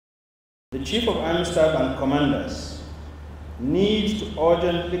The Chief of Army Staff and commanders need to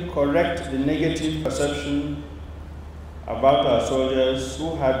urgently correct the negative perception about our soldiers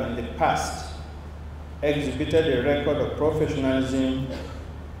who have in the past exhibited a record of professionalism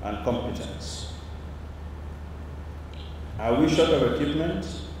and competence. Are we short of equipment?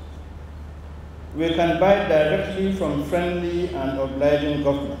 We can buy directly from friendly and obliging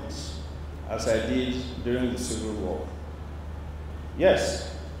governments, as I did during the Civil War. Yes,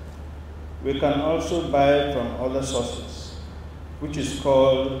 we can also buy from other sources, which is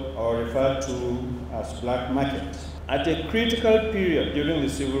called or referred to as black market. At a critical period during the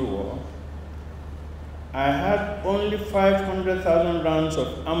Civil War, I had only 500,000 rounds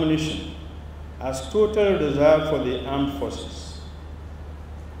of ammunition as total reserve for the armed forces.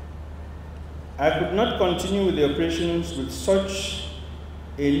 I could not continue with the operations with such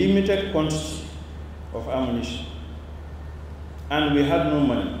a limited quantity of ammunition, and we had no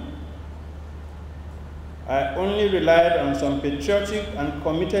money. I only relied on some patriotic and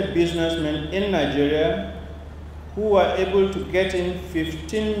committed businessmen in Nigeria who were able to get in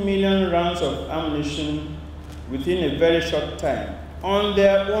 15 million rounds of ammunition within a very short time on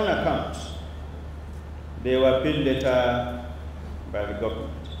their own account. They were paid later by the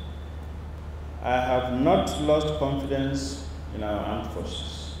government. I have not lost confidence in our armed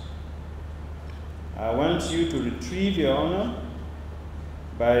forces. I want you to retrieve your honor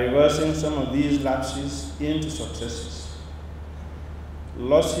by reversing some of these lapses into successes,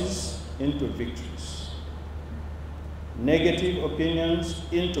 losses into victories, negative opinions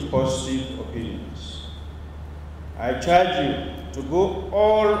into positive opinions. I charge you to go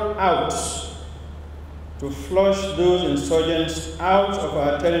all out to flush those insurgents out of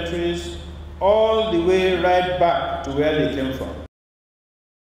our territories all the way right back to where they came from.